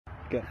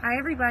Go. Hi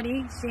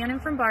everybody, Shannon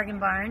from Bargain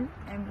Barn,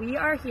 and we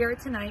are here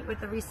tonight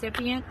with the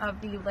recipient of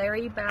the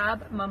Larry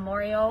Babb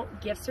Memorial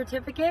Gift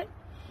Certificate.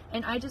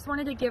 And I just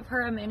wanted to give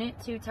her a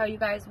minute to tell you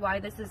guys why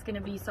this is going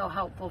to be so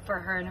helpful for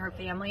her and her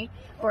family,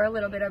 or a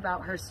little bit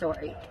about her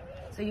story.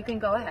 So you can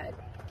go ahead.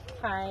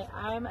 Hi,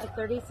 I'm a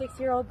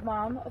 36-year-old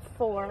mom of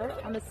 4.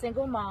 I'm a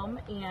single mom,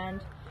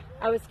 and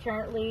I was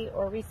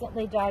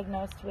recently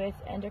diagnosed with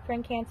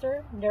endocrine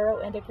cancer,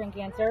 neuroendocrine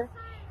cancer,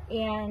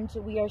 and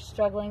we are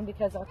struggling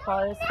because our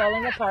car is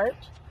falling apart.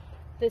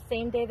 The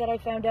same day that I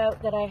found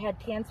out that I had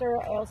cancer,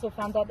 I also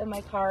found out that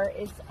my car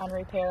is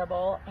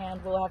unrepairable,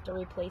 and we'll have to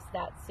replace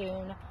that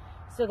soon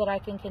so that I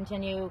can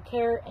continue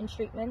care and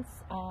treatments.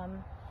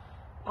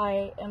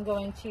 I am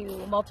going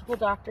to multiple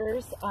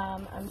doctors.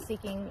 I'm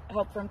seeking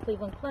help from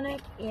Cleveland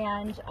Clinic,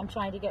 and I'm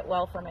trying to get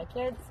well for my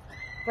kids.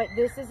 But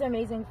this is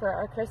amazing for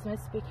our Christmas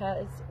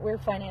because we're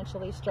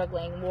financially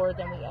struggling more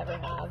than we ever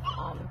have.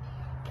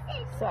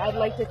 So I'd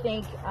like to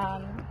thank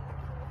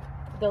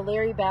the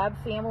Larry Babb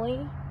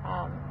family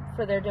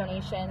for their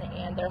donation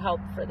and their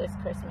help for this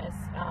Christmas.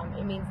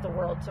 It means the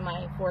world to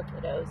my 4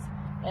 kiddos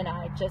and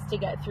I, just to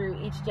get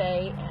through each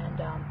day, and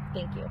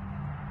thank you.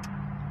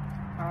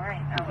 All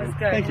right, that was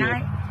good. Thank you.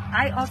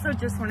 I also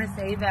just want to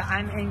say that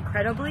I'm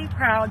incredibly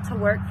proud to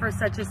work for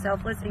such a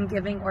selfless and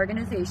giving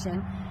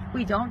organization.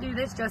 We don't do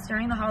this just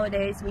during the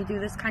holidays. We do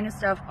this kind of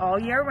stuff all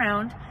year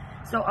round.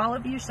 So all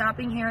of you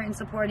shopping here and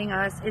supporting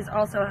us is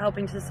also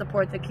helping to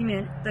support the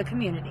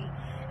community.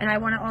 And I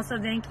want to also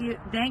thank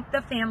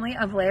the family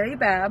of Larry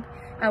Babb.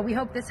 We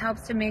hope this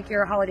helps to make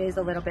your holidays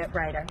a little bit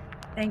brighter.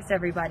 Thanks,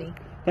 everybody.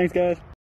 Thanks, guys.